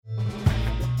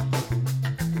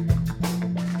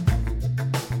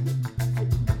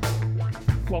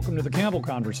Welcome to the Campbell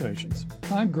Conversations.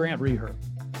 I'm Grant Reher.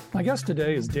 My guest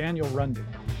today is Daniel Runde.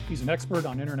 He's an expert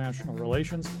on international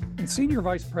relations and Senior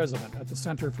Vice President at the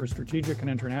Center for Strategic and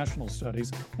International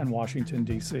Studies in Washington,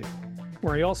 D.C.,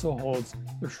 where he also holds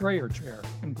the Schreyer Chair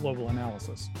in Global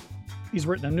Analysis. He's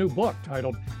written a new book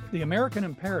titled The American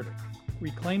Imperative,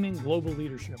 Reclaiming Global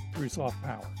Leadership Through Soft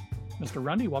Power. Mr.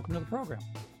 Runde, welcome to the program.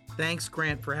 Thanks,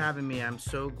 Grant, for having me. I'm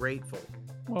so grateful.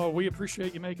 Well, we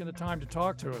appreciate you making the time to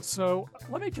talk to us. So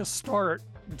let me just start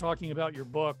in talking about your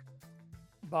book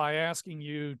by asking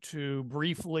you to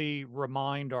briefly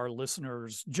remind our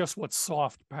listeners just what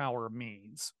soft power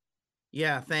means.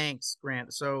 Yeah, thanks,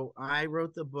 Grant. So I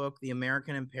wrote the book, The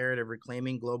American Imperative,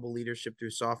 Reclaiming Global Leadership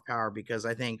Through Soft Power, because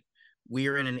I think we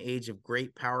are in an age of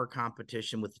great power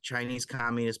competition with the Chinese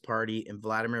Communist Party and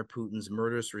Vladimir Putin's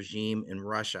murderous regime in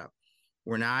Russia.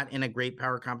 We're not in a great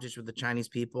power competition with the Chinese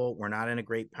people. We're not in a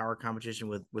great power competition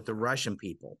with the Russian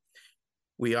people.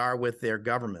 We are with their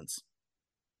governments.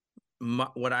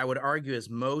 What I would argue is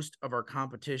most of our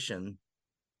competition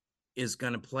is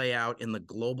going to play out in the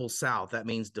global south. That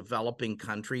means developing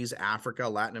countries, Africa,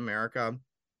 Latin America,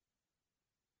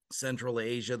 Central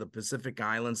Asia, the Pacific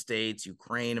Island states,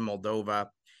 Ukraine and Moldova.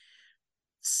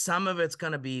 Some of it's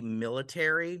going to be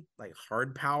military, like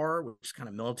hard power, which is kind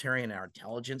of military and our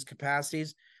intelligence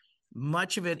capacities.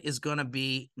 Much of it is going to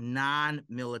be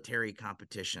non-military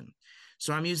competition.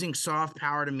 So I'm using soft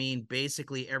power to mean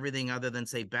basically everything other than,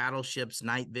 say, battleships,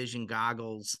 night vision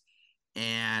goggles,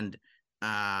 and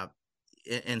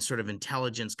sort of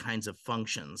intelligence kinds of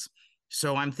functions.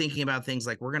 So I'm thinking about things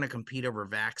like we're going to compete over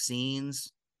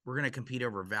vaccines. We're going to compete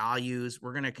over values.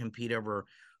 We're going to compete over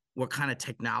what kind of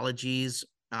technologies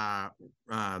power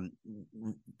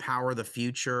the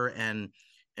future and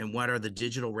what are the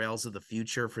digital rails of the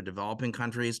future for developing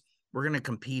countries. We're going to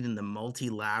compete in the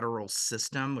multilateral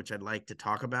system, which I'd like to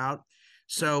talk about.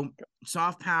 So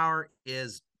soft power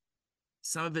is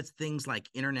some of it's things like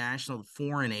international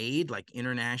foreign aid, like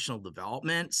international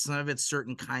development. Some of it's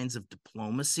certain kinds of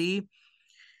diplomacy.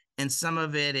 And some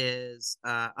of it is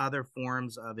other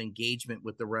forms of engagement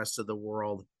with the rest of the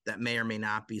world that may or may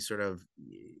not be sort of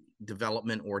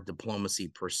development or diplomacy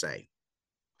per se.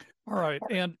 All right.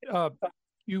 And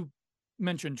you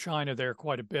mentioned China there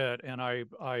quite a bit. And I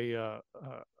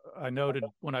noted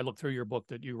when I looked through your book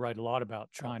that you write a lot about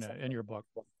China in your book.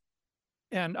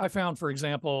 And I found, for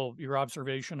example, your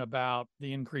observation about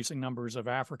the increasing numbers of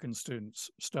African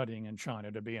students studying in China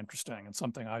to be interesting and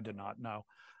something I did not know.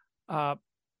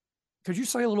 Could you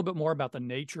say a little bit more about the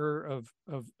nature of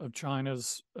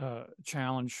China's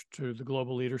challenge to the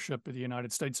global leadership of the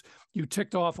United States? You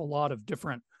ticked off a lot of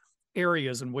different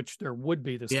areas in which there would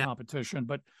be this competition,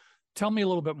 but tell me a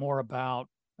little bit more about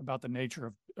the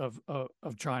nature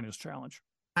of China's challenge.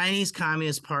 Chinese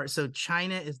Communist Party. So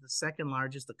China is the second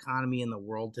largest economy in the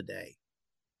world today.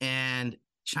 And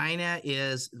China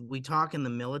is, we talk in the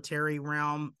military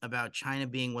realm about China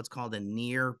being what's called a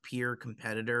near peer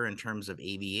competitor in terms of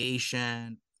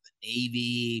aviation, the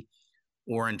Navy,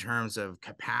 or in terms of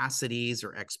capacities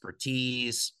or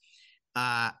expertise.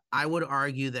 I would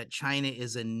argue that China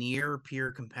is a near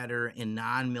peer competitor in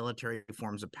non-military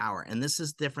forms of power. And this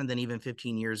is different than even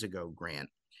 15 years ago, Grant.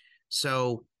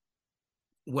 So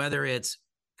whether it's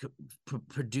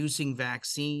producing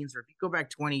vaccines, or if you go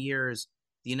back 20 years,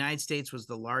 the United States was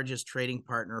the largest trading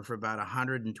partner for about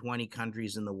 120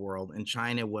 countries in the world, and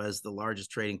China was the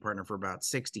largest trading partner for about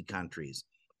 60 countries.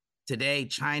 Today,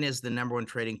 China is the number one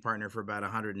trading partner for about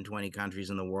 120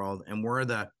 countries in the world, and we're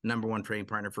the number one trading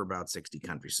partner for about 60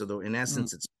 countries. So in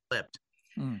essence, it's flipped.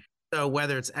 So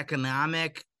whether it's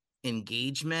economic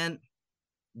engagement,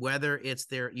 whether it's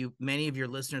many of your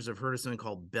listeners have heard of something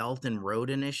called Belt and Road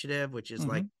Initiative, which is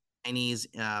like Chinese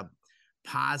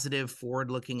positive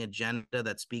forward-looking agenda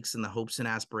that speaks in the hopes and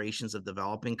aspirations of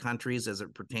developing countries as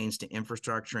it pertains to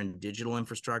infrastructure and digital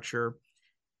infrastructure.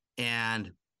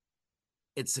 And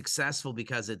it's successful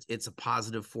because it's a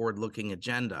positive forward-looking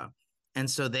agenda. And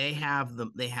so they have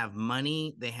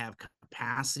money, they have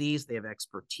capacities, they have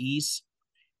expertise.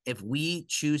 If we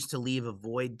choose to leave a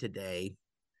void today,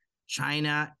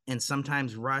 China and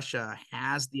sometimes Russia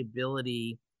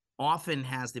often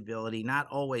has the ability, not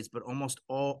always, but almost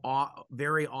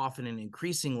very often and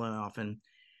increasingly often,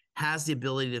 has the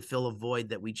ability to fill a void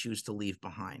that we choose to leave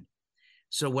behind.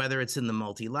 So whether it's in the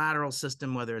multilateral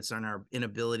system, whether it's on our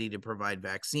inability to provide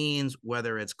vaccines,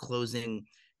 whether it's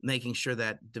making sure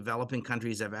that developing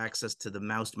countries have access to the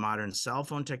most modern cell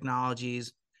phone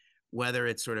technologies, whether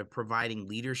it's sort of providing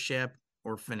leadership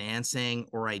or financing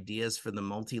or ideas for the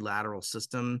multilateral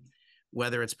system,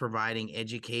 whether it's providing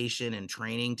education and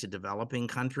training to developing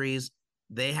countries,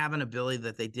 they have an ability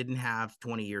that they didn't have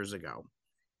 20 years ago.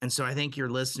 And so I think your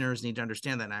listeners need to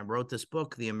understand that. And I wrote this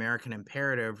book, The American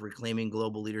Imperative, Reclaiming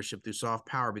Global Leadership Through Soft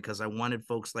Power, because I wanted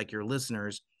folks like your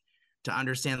listeners to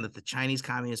understand that the Chinese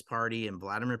Communist Party and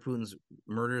Vladimir Putin's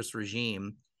murderous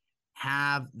regime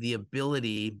have the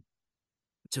ability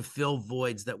to fill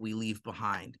voids that we leave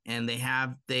behind. And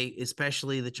they,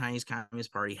 especially the Chinese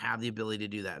Communist Party, have the ability to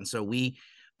do that. And so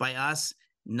by us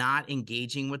not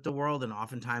engaging with the world, and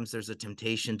oftentimes there's a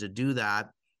temptation to do that,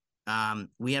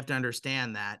 we have to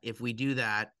understand that if we do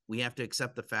that, we have to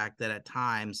accept the fact that at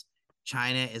times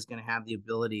China is going to have the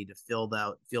ability to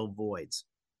fill voids.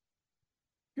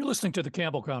 You're listening to the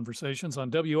Campbell Conversations on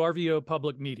WRVO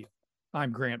Public Media.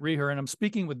 I'm Grant Reher, and I'm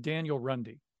speaking with Daniel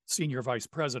Runde, Senior Vice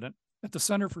President at the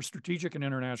Center for Strategic and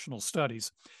International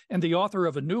Studies, and the author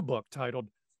of a new book titled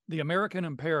The American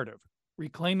Imperative,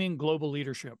 Reclaiming Global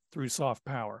Leadership Through Soft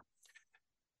Power.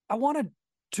 I wanted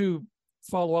to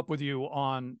follow up with you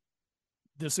on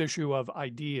this issue of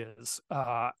ideas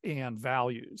and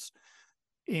values.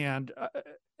 And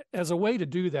as a way to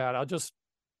do that, I'll just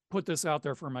put this out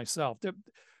there for myself.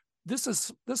 This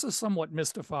has somewhat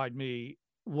mystified me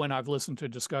when I've listened to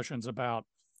discussions about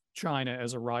China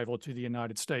as a rival to the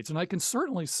United States. And I can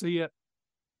certainly see it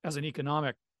as an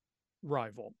economic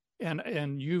rival.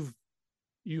 And you've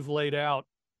laid out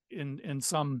in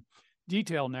some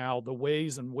detail now the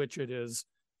ways in which it is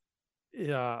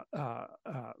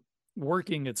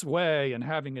working its way and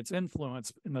having its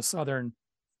influence in the Southern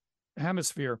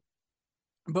Hemisphere.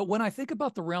 But when I think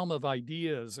about the realm of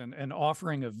ideas and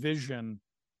offering a vision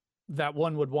that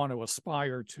one would want to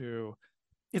aspire to,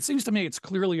 it seems to me it's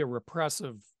clearly a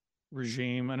repressive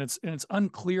regime, and it's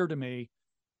unclear to me,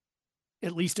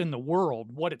 at least in the world,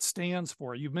 what it stands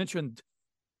for. You mentioned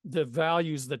the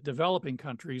values that developing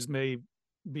countries may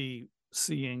be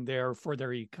seeing there for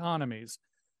their economies,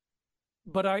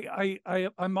 but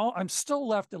I'm still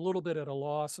left a little bit at a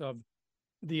loss of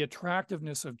the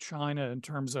attractiveness of China in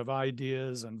terms of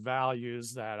ideas and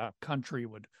values that a country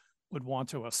would want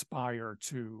to aspire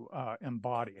to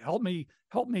embody. Help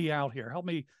me out here. Help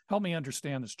me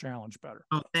understand this challenge better.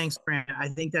 Oh, thanks, Grant. I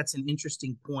think that's an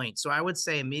interesting point. So I would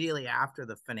say immediately after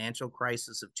the financial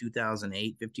crisis of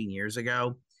 2008, 15 years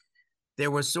ago,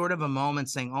 there was sort of a moment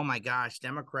saying, oh my gosh,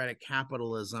 democratic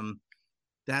capitalism,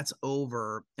 that's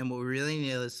over. And what we really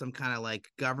need is some kind of like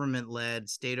government-led,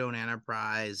 state-owned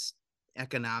enterprise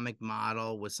economic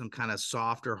model with some kind of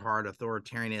soft or hard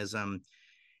authoritarianism.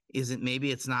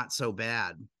 Maybe it's not so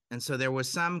bad. And so there was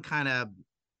some kind of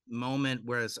moment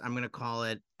where I'm going to call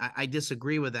it, I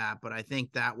disagree with that, but I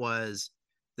think there was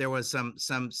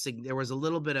a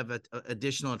little bit of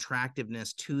additional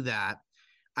attractiveness to that.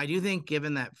 I do think,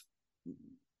 given that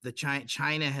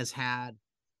China has had,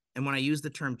 and when I use the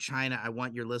term China, I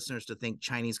want your listeners to think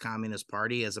Chinese Communist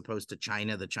Party as opposed to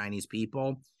China, the Chinese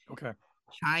people. Okay.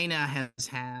 China has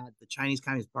had, the Chinese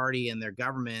Communist Party and their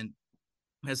government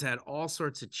has had all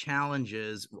sorts of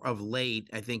challenges of late.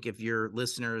 I think if your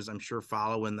listeners, I'm sure,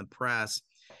 follow in the press,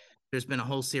 there's been a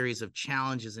whole series of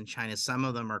challenges in China. Some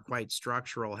of them are quite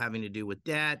structural, having to do with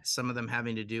debt, some of them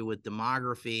having to do with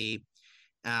demography.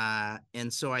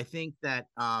 And so I think that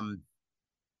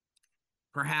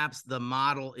perhaps the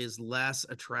model is less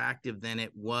attractive than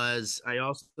it was. I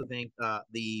also think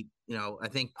I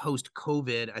think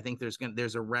post-COVID, I think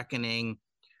there's a reckoning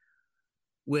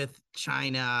with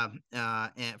China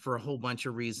and for a whole bunch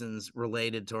of reasons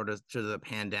related to the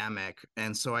pandemic.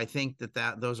 And so I think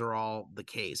that those are all the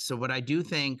case. So what I do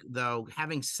think, though,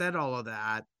 having said all of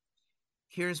that,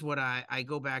 here's what I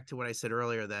go back to what I said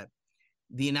earlier, that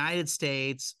the United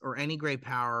States or any great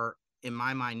power, in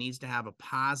my mind, needs to have a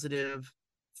positive,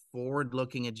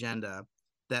 forward-looking agenda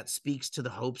that speaks to the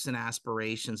hopes and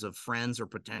aspirations of friends or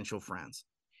potential friends.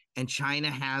 And China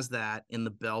has that in the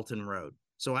Belt and Road.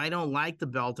 So I don't like the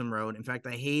Belt and Road. In fact,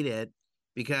 I hate it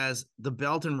because the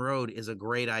Belt and Road is a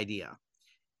great idea.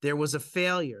 There was a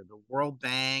failure. The World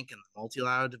Bank and the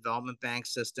multilateral development bank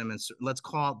system, and let's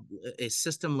call it a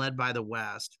system led by the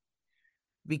West,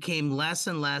 became less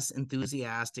and less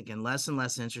enthusiastic and less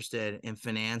interested in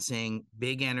financing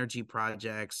big energy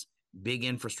projects, big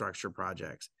infrastructure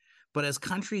projects. But as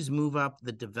countries move up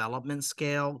the development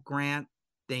scale, Grant,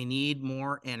 they need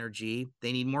more energy.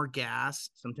 They need more gas.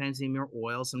 Sometimes they need more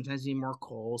oil. Sometimes they need more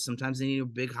coal. Sometimes they need a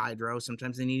big hydro.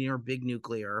 Sometimes they need more big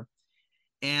nuclear.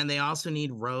 And they also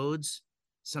need roads.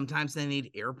 Sometimes they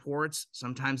need airports.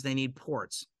 Sometimes they need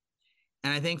ports.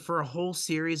 And I think for a whole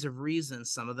series of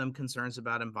reasons, some of them concerns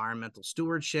about environmental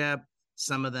stewardship,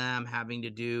 some of them having to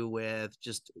do with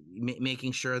just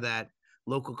making sure that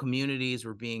local communities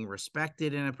were being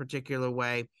respected in a particular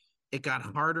way. it got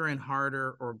harder and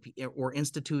harder, or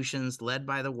institutions led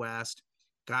by the West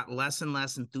got less and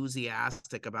less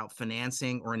enthusiastic about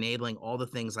financing or enabling all the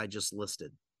things I just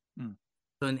listed. Hmm.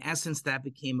 So in essence, that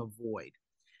became a void.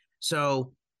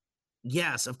 So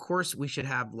yes, of course, we should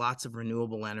have lots of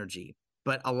renewable energy,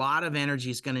 but a lot of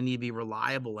energy is going to need to be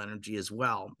reliable energy as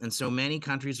well. And so many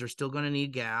countries are still going to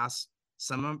need gas.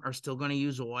 Some of them are still going to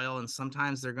use oil, and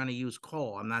sometimes they're going to use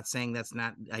coal. I'm not saying that's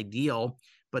not ideal,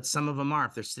 but some of them are.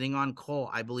 If they're sitting on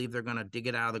coal, I believe they're going to dig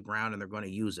it out of the ground and they're going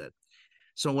to use it.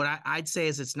 So what I'd say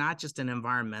is it's not just an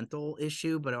environmental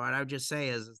issue, but what I would just say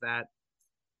is that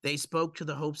they spoke to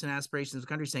the hopes and aspirations of the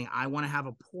country, saying, I want to have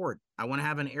a port. I want to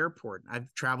have an airport. I've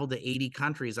traveled to 80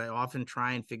 countries. I often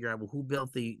try and figure out, well, who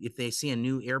built if they see a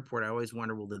new airport, I always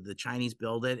wonder, well, did the Chinese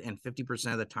build it? And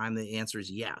 50% of the time, the answer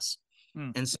is yes.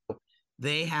 And so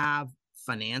they have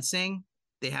financing,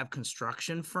 they have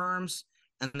construction firms,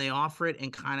 and they offer it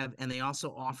and they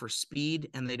also offer speed,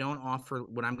 and they don't offer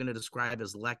what I'm going to describe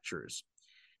as lectures.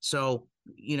 So,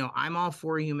 I'm all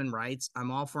for human rights.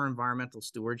 I'm all for environmental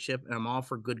stewardship, and I'm all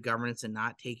for good governance and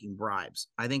not taking bribes.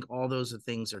 I think all those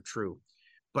things are true.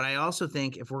 But I also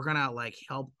think if we're going to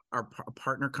help our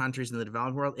partner countries in the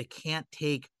developing world, it can't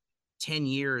take 10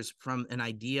 years from an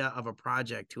idea of a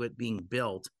project to it being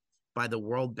built by the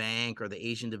World Bank or the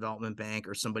Asian Development Bank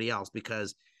or somebody else,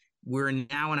 because we're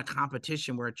now in a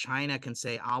competition where China can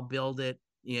say, I'll build it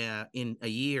in a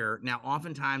year. Now,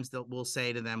 oftentimes we'll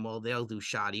say to them, well, they'll do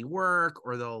shoddy work,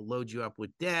 or they'll load you up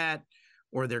with debt,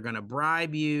 or they're going to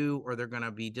bribe you, or they're going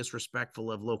to be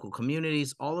disrespectful of local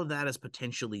communities. All of that is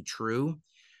potentially true.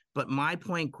 But my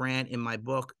point, Grant, in my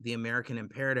book, The American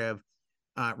Imperative,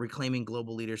 Reclaiming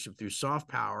Global Leadership Through Soft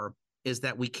Power, is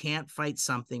that we can't fight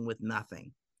something with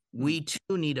nothing. We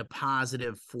too need a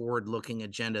positive, forward-looking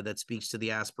agenda that speaks to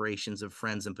the aspirations of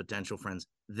friends and potential friends.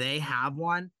 They have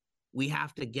one. We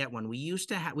have to get one.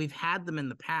 We've had them in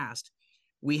the past.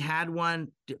 We had one.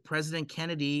 President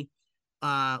Kennedy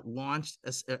launched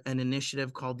an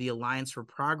initiative called the Alliance for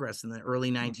Progress in the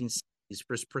early 1960s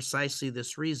for precisely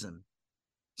this reason.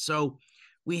 So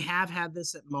we have had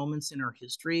this at moments in our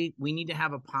history. We need to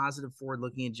have a positive,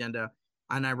 forward-looking agenda.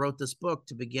 And I wrote this book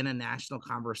to begin a national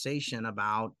conversation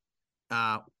about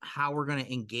how we're going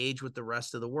to engage with the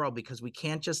rest of the world, because we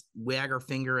can't just wag our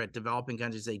finger at developing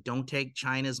countries and say, don't take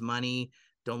China's money,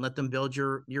 don't let them build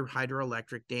your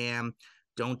hydroelectric dam,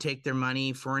 don't take their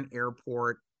money for an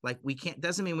airport. We can't,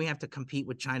 doesn't mean we have to compete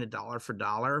with China dollar for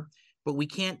dollar, but we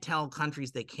can't tell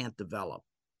countries they can't develop.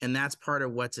 And that's part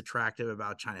of what's attractive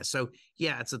about China. So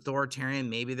yeah, it's authoritarian.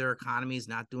 Maybe their economy is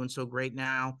not doing so great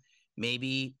now.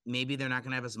 Maybe they're not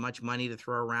going to have as much money to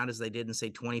throw around as they did in, say,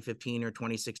 2015 or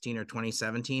 2016 or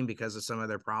 2017 because of some of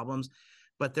their problems.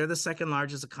 But they're the second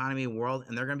largest economy in the world,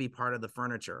 and they're going to be part of the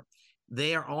furniture.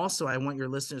 They are also, I want your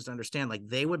listeners to understand,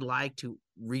 they would like to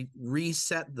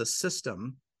reset the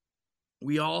system.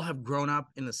 We all have grown up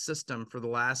in a system for the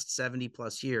last 70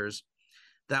 plus years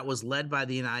that was led by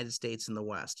the United States and the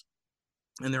West.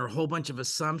 And there are a whole bunch of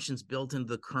assumptions built into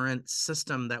the current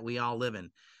system that we all live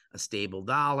in. A stable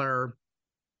dollar,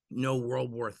 no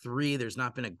World War III. There's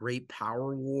not been a great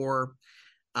power war.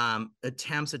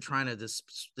 Attempts at trying to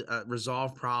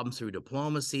resolve problems through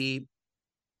diplomacy.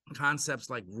 Concepts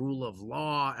like rule of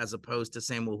law, as opposed to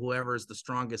saying, well, whoever is the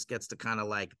strongest gets to kind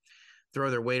of throw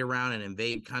their weight around and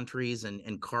invade countries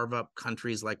and carve up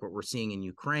countries like what we're seeing in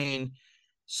Ukraine.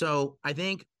 So I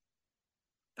think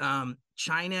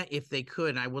China, if they could,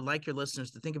 and I would like your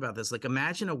listeners to think about this,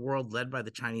 imagine a world led by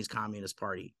the Chinese Communist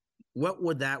Party. What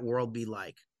would that world be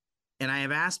like? And I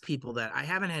have asked people that. I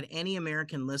haven't had any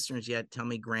American listeners yet tell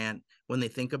me, Grant, when they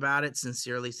think about it,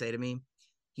 sincerely say to me,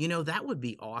 that would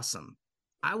be awesome.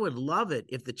 I would love it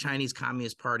if the Chinese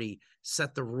Communist Party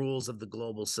set the rules of the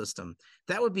global system.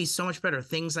 That would be so much better.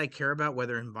 Things I care about,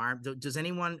 whether environment. Does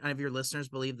anyone of your listeners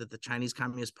believe that the Chinese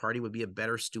Communist Party would be a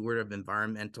better steward of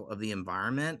the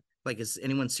environment? Does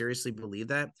anyone seriously believe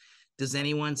that? Does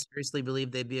anyone seriously believe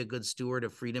they'd be a good steward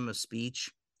of freedom of speech,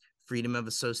 freedom of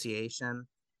association,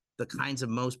 the kinds of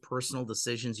most personal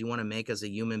decisions you want to make as a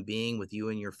human being with you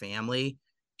and your family?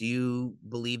 Do you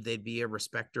believe they'd be a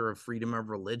respecter of freedom of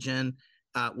religion?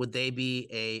 Would they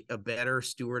be a better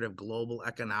steward of global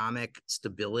economic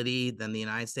stability than the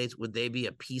United States? Would they be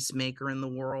a peacemaker in the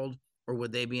world, or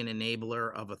would they be an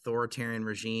enabler of authoritarian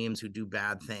regimes who do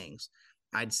bad things?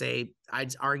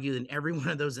 I'd argue in every one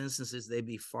of those instances, they'd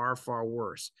be far, far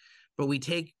worse. But we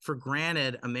take for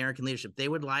granted American leadership. They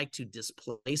would like to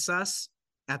displace us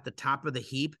at the top of the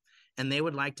heap, and they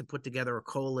would like to put together a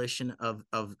coalition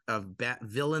of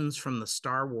villains from the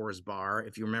Star Wars bar.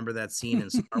 If you remember that scene in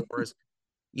Star Wars,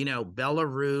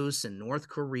 Belarus and North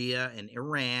Korea and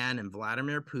Iran and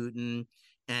Vladimir Putin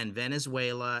and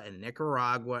Venezuela and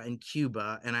Nicaragua and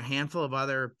Cuba and a handful of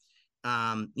other,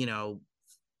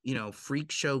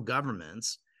 freak show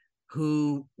governments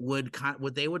who would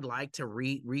they would like to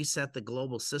reset the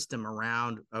global system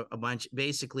around a bunch,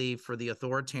 basically for the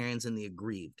authoritarians and the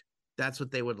aggrieved. That's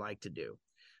what they would like to do.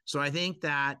 So I think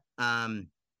that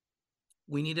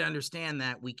we need to understand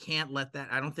that we can't let that.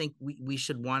 I don't think we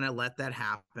should want to let that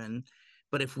happen.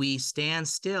 But if we stand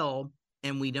still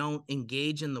and we don't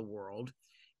engage in the world,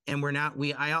 and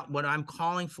what I'm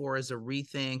calling for is a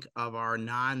rethink of our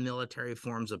non-military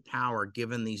forms of power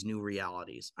given these new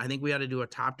realities. I think we ought to do a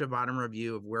top to bottom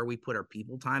review of where we put our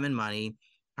people, time, and money,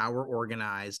 how we're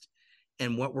organized,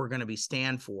 and what we're going to be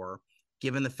stand for,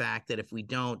 given the fact that if we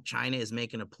don't, China is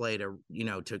making a play to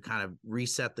kind of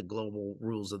reset the global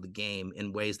rules of the game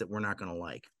in ways that we're not going to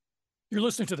like. You're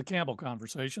listening to the Campbell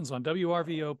Conversations on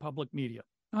WRVO Public Media.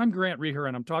 I'm Grant Reher,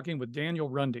 and I'm talking with Daniel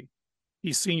Runde.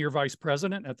 He's Senior Vice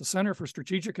President at the Center for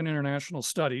Strategic and International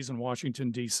Studies in Washington,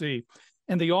 D.C.,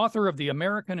 and the author of The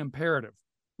American Imperative,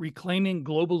 Reclaiming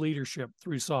Global Leadership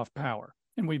Through Soft Power.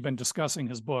 And we've been discussing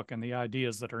his book and the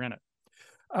ideas that are in it.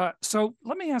 So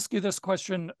let me ask you this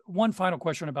question, one final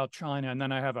question about China, and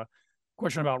then I have a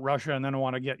question about Russia, and then I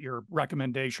want to get your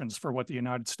recommendations for what the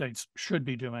United States should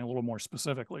be doing a little more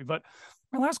specifically. But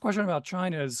my last question about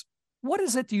China is, what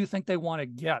is it do you think they want to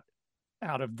get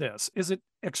out of this? Is it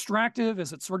extractive?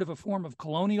 Is it sort of a form of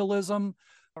colonialism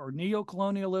or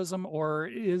neo-colonialism, or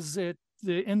is it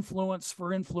the influence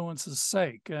for influence's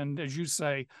sake? And as you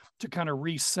say, to kind of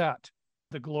reset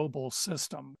the global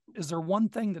system. Is there one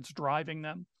thing that's driving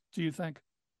them, do you think?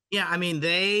 Yeah, I mean,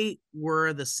 they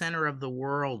were the center of the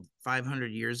world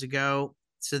 500 years ago.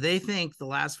 So they think the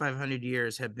last 500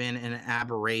 years have been an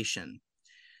aberration.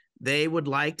 They would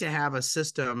like to have a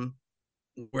system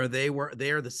where they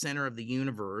are the center of the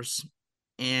universe,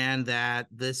 and that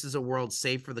this is a world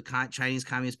safe for the Chinese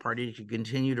Communist Party to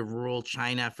continue to rule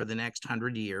China for the next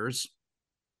 100 years.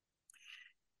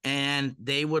 And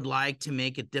they would like to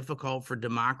make it difficult for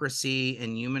democracy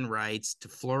and human rights to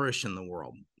flourish in the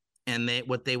world. And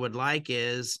what they would like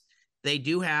is, they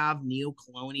do have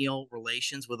neo-colonial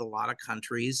relations with a lot of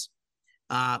countries.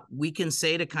 We can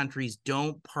say to countries,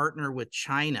 don't partner with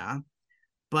China.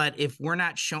 But if we're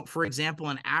not shown, for example,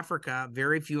 in Africa,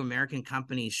 very few American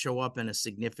companies show up in a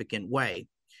significant way.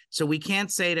 So we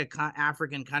can't say to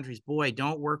African countries, boy,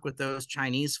 don't work with those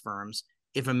Chinese firms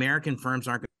if American firms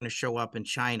aren't going to show up in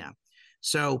China.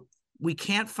 So we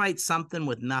can't fight something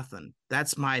with nothing.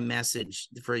 That's my message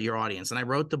for your audience. And I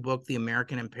wrote the book, The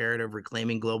American Imperative,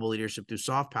 Reclaiming Global Leadership Through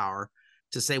Soft Power,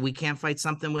 to say we can't fight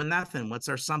something with nothing. What's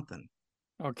our something?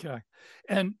 Okay.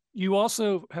 And you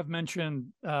also have mentioned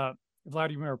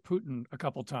Vladimir Putin a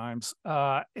couple times.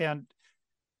 And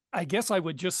I guess I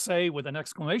would just say, with an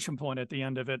exclamation point at the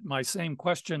end of it, my same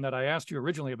question that I asked you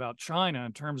originally about China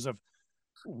in terms of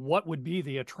what would be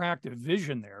the attractive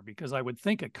vision there, because I would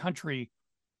think a country,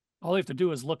 all they have to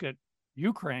do is look at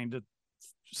Ukraine to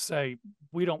say,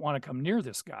 we don't want to come near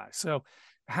this guy. So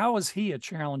how is he a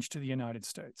challenge to the United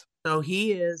States? So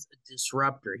he is a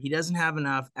disruptor. He doesn't have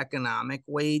enough economic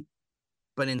weight,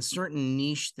 but in certain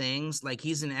niche things, like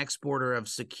he's an exporter of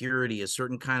security, a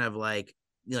certain kind of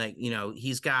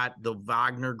he's got the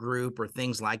Wagner Group or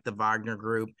things like the Wagner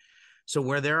Group. So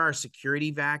where there are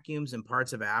security vacuums in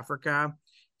parts of Africa,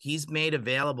 he's made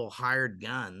available hired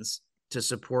guns to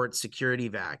support security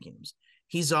vacuums.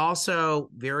 He's also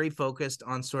very focused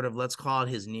on sort of, let's call it,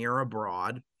 his near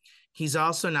abroad. He's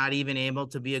also not even able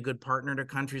to be a good partner to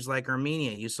countries like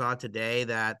Armenia. You saw today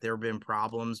that there have been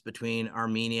problems between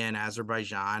Armenia and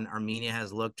Azerbaijan. Armenia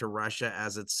has looked to Russia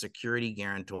as its security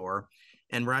guarantor.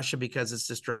 And Russia, because it's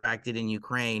distracted in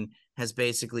Ukraine, has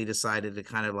basically decided to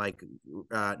kind of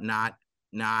not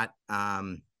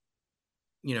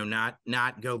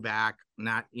go back,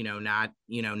 not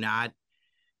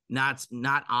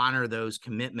honor those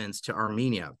commitments to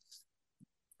Armenia.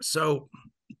 So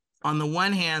on the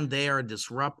one hand, they are a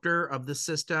disruptor of the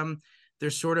system. They're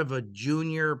sort of a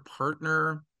junior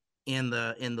partner in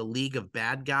the league of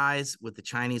bad guys with the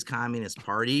Chinese Communist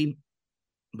Party.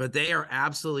 But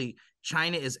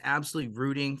China is absolutely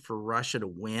rooting for Russia to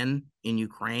win in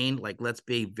Ukraine. Let's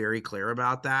be very clear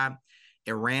about that.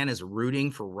 Iran is rooting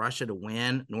for Russia to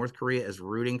win. North Korea is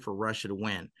rooting for Russia to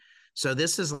win. So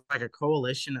this is like a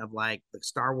coalition of the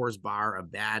Star Wars bar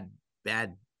of bad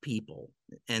people.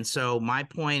 And so my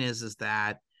point is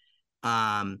that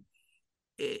Putin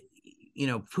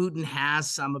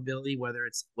has some ability, whether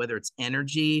it's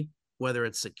energy whether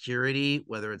it's security,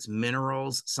 whether it's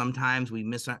minerals. Sometimes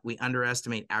we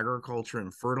underestimate agriculture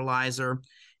and fertilizer,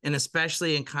 and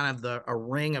especially in kind of a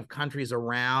ring of countries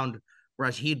around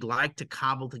Russia. He'd like to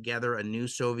cobble together a new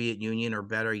Soviet Union, or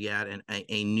better yet,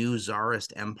 a new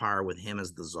czarist empire with him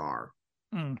as the czar.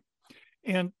 Mm.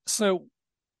 And so,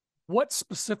 what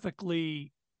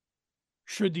specifically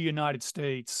should the United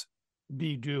States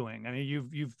be doing? I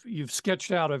mean, you've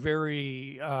sketched out a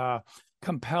very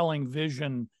compelling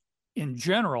vision in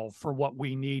general for what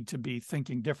we need to be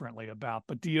thinking differently about,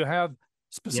 but do you have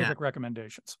specific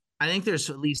recommendations? I think there's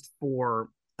at least four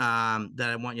that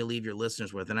I want you to leave your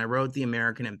listeners with. And I wrote the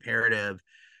American Imperative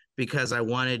because I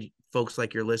wanted folks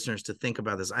like your listeners to think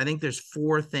about this. I think there's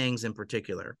four things in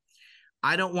particular.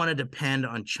 I don't want to depend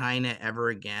on China ever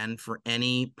again for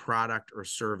any product or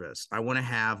service. I want to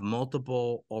have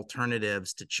multiple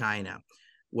alternatives to China,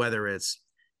 whether it's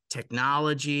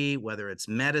technology, whether it's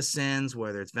medicines,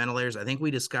 whether it's ventilators. I think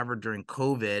we discovered during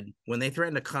COVID, when they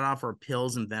threatened to cut off our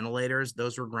pills and ventilators,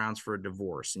 those were grounds for a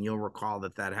divorce. And you'll recall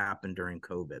that happened during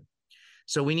COVID.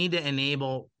 So we need to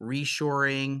enable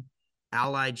reshoring,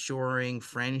 allied shoring,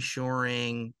 friend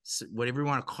shoring, whatever you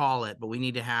want to call it, but we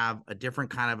need to have a different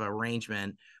kind of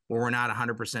arrangement where we're not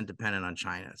 100% dependent on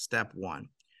China. Step one.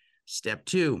 Step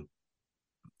two,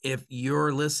 if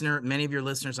your listener, many of your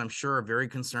listeners, I'm sure, are very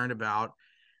concerned about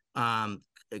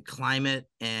climate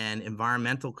and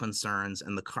environmental concerns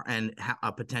and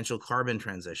a potential carbon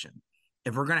transition.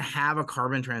 If we're going to have a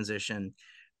carbon transition,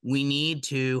 we need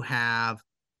to have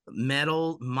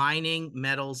mining,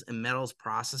 metals, and metals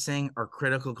processing are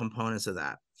critical components of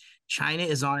that. China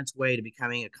is on its way to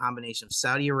becoming a combination of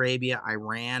Saudi Arabia,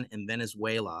 Iran, and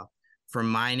Venezuela for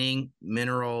mining,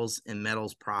 minerals, and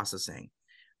metals processing.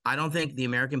 I don't think the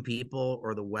American people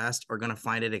or the West are going to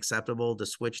find it acceptable to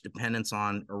switch dependence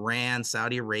on Iran,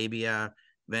 Saudi Arabia,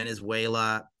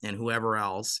 Venezuela, and whoever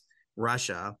else,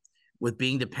 Russia, with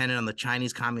being dependent on the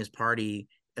Chinese Communist Party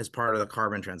as part of the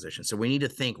carbon transition. So we need to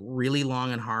think really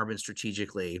long and hard and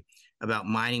strategically about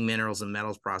mining minerals and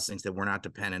metals processing that we're not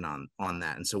dependent on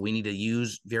that. And so we need to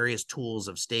use various tools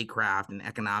of statecraft and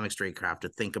economic statecraft to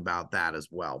think about that as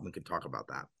well. We can talk about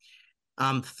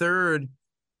that. Third,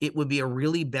 it would be a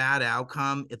really bad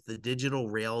outcome if the digital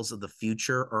rails of the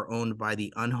future are owned by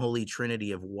the unholy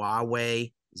trinity of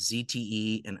Huawei,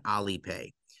 ZTE, and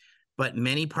Alipay. But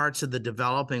many parts of the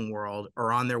developing world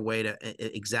are on their way to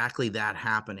exactly that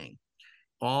happening.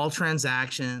 All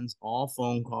transactions, all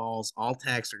phone calls, all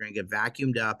texts are going to get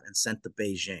vacuumed up and sent to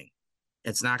Beijing.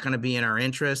 It's not going to be in our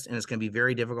interest, and it's going to be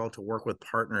very difficult to work with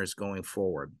partners going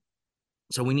forward.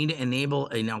 So we need to enable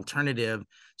an alternative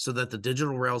so that the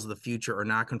digital rails of the future are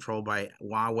not controlled by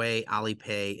Huawei,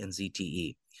 Alipay, and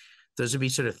ZTE. Those would be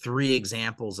sort of three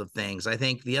examples of things. I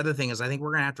think the other thing is I think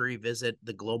we're going to have to revisit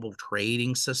the global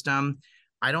trading system.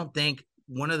 I don't think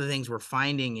one of the things we're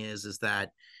finding is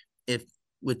that if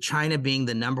with China being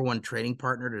the number one trading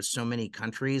partner to so many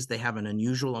countries, they have an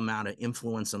unusual amount of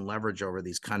influence and leverage over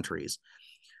these countries.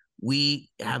 We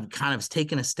have kind of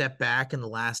taken a step back in the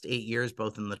last 8 years,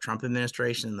 both in the Trump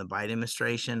administration and the Biden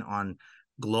administration, on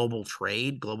global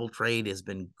trade. Global trade has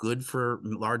been good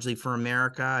largely for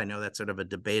America. I know that's sort of a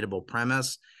debatable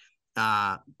premise.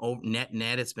 Net,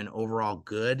 it's been overall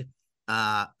good.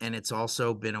 And it's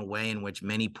also been a way in which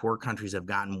many poor countries have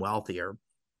gotten wealthier.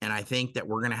 And I think that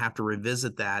we're going to have to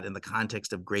revisit that in the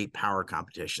context of great power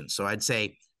competition. So I'd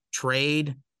say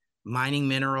trade, mining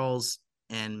minerals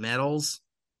and metals,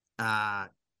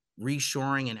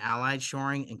 reshoring and allied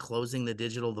shoring, and closing the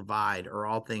digital divide are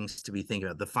all things to be thinking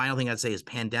about. The final thing I'd say is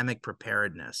pandemic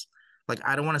preparedness. Like,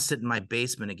 I don't want to sit in my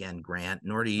basement again, Grant,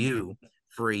 nor do you,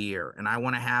 for a year. And I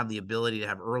want to have the ability to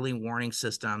have early warning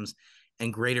systems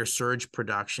and greater surge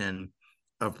production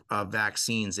of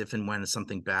vaccines if and when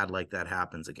something bad like that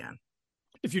happens again.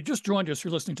 If you just joined us,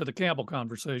 you're listening to the Campbell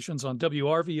Conversations on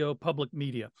WRVO Public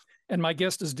Media. And my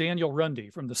guest is Daniel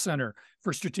Runde from the Center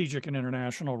for Strategic and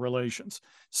International Relations.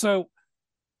 So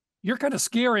you're kind of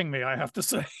scaring me, I have to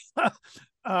say.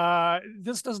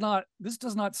 This does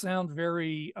not sound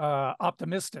very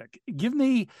optimistic.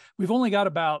 We've only got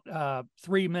about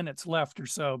 3 minutes left or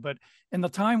so, but in the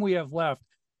time we have left,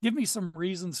 give me some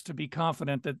reasons to be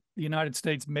confident that the United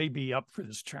States may be up for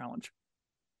this challenge.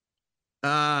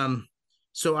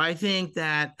 So I think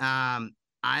that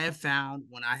I have found,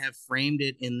 when I have framed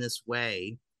it in this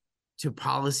way to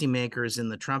policymakers in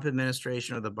the Trump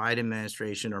administration or the Biden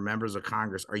administration or members of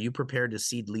Congress, are you prepared to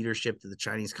cede leadership to the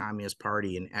Chinese Communist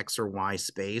Party in X or Y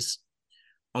space?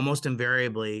 Almost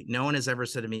invariably, no one has ever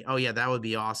said to me, oh yeah, that would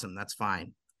be awesome. That's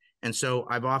fine. And so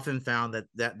I've often found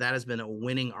that has been a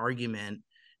winning argument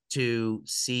to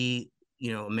see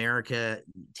America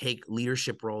take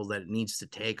leadership role that it needs to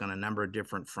take on a number of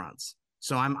different fronts.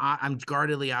 So I'm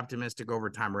guardedly optimistic over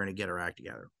time we're going to get our act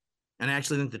together. And I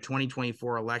actually think the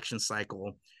 2024 election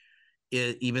cycle,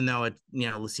 even though it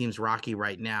seems rocky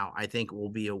right now, I think will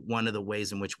be one of the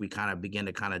ways in which we kind of begin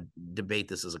to kind of debate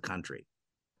this as a country.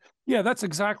 Yeah, that's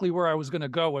exactly where I was going to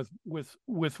go with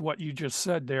what you just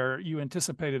said there. You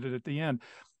anticipated it at the end.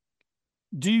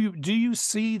 Do you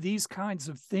see these kinds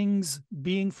of things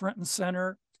being front and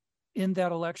center in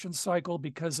that election cycle?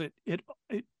 Because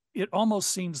it almost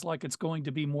seems like it's going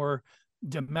to be more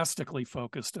domestically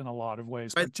focused in a lot of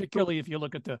ways, particularly if you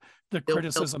look at the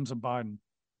criticisms of Biden.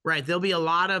 Right. There'll be a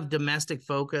lot of domestic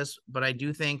focus, but I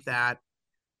do think that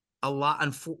a lot,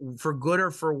 and for good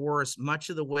or for worse, much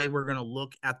of the way we're going to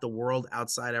look at the world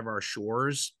outside of our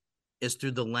shores is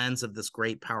through the lens of this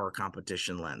great power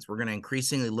competition lens. We're going to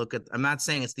increasingly look at, I'm not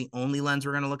saying it's the only lens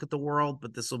we're going to look at the world,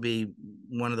 but this will be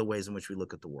one of the ways in which we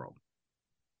look at the world.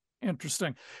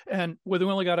 Interesting. And we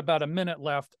only got about a minute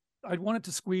left, I wanted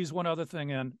to squeeze one other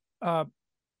thing in,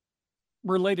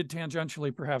 related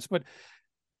tangentially perhaps, but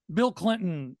Bill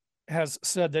Clinton has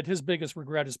said that his biggest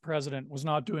regret as president was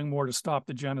not doing more to stop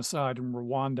the genocide in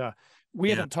Rwanda. We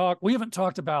haven't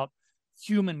talked about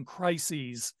human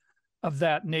crises of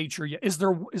that nature yet. Is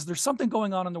there something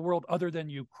going on in the world other than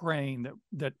Ukraine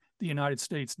that the United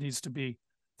States needs to be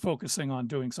focusing on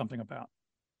doing something about?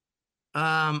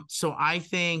 So I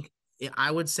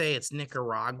would say it's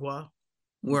Nicaragua,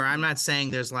 where I'm not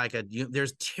saying there's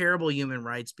terrible human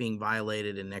rights being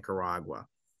violated in Nicaragua.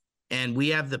 And we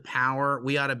have the power.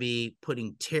 We ought to be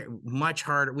putting much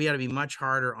harder. We ought to be much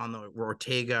harder on the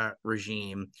Ortega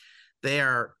regime. They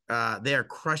are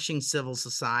crushing civil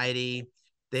society.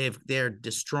 They're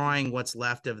destroying what's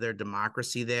left of their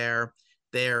democracy there.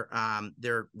 They're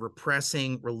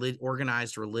repressing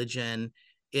organized religion.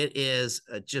 It is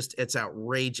it's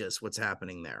outrageous what's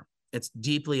happening there. It's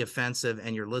deeply offensive,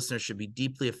 and your listeners should be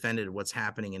deeply offended at what's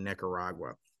happening in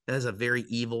Nicaragua. That is a very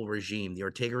evil regime. The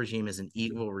Ortega regime is an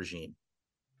evil regime.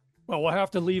 Well, we'll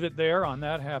have to leave it there on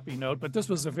that happy note, but this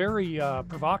was a very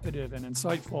provocative and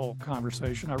insightful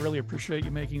conversation. I really appreciate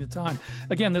you making the time.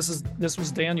 Again, this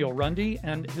was Daniel Runde,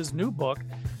 and his new book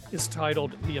is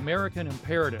titled The American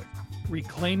Imperative: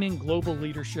 Reclaiming Global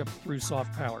Leadership Through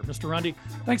Soft Power. Mr. Runde,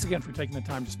 thanks again for taking the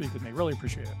time to speak with me. Really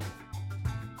appreciate it.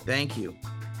 Thank you.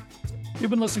 You've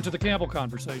been listening to the Campbell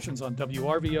Conversations on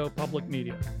WRVO Public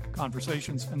Media,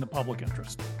 conversations in the public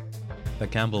interest. The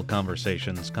Campbell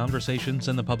Conversations, Conversations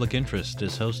in the Public Interest,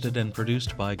 is hosted and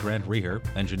produced by Grant Reher,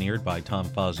 engineered by Tom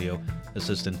Fazio,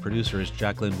 assistant producer is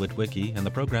Jacqueline Witwicky, and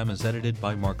the program is edited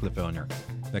by Mark Lavoner.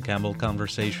 The Campbell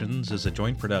Conversations is a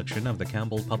joint production of the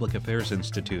Campbell Public Affairs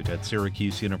Institute at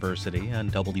Syracuse University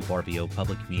and WRVO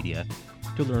Public Media.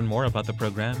 To learn more about the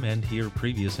program and hear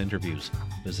previous interviews,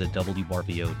 visit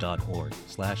wrvo.org/Campbell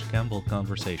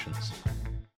Conversations.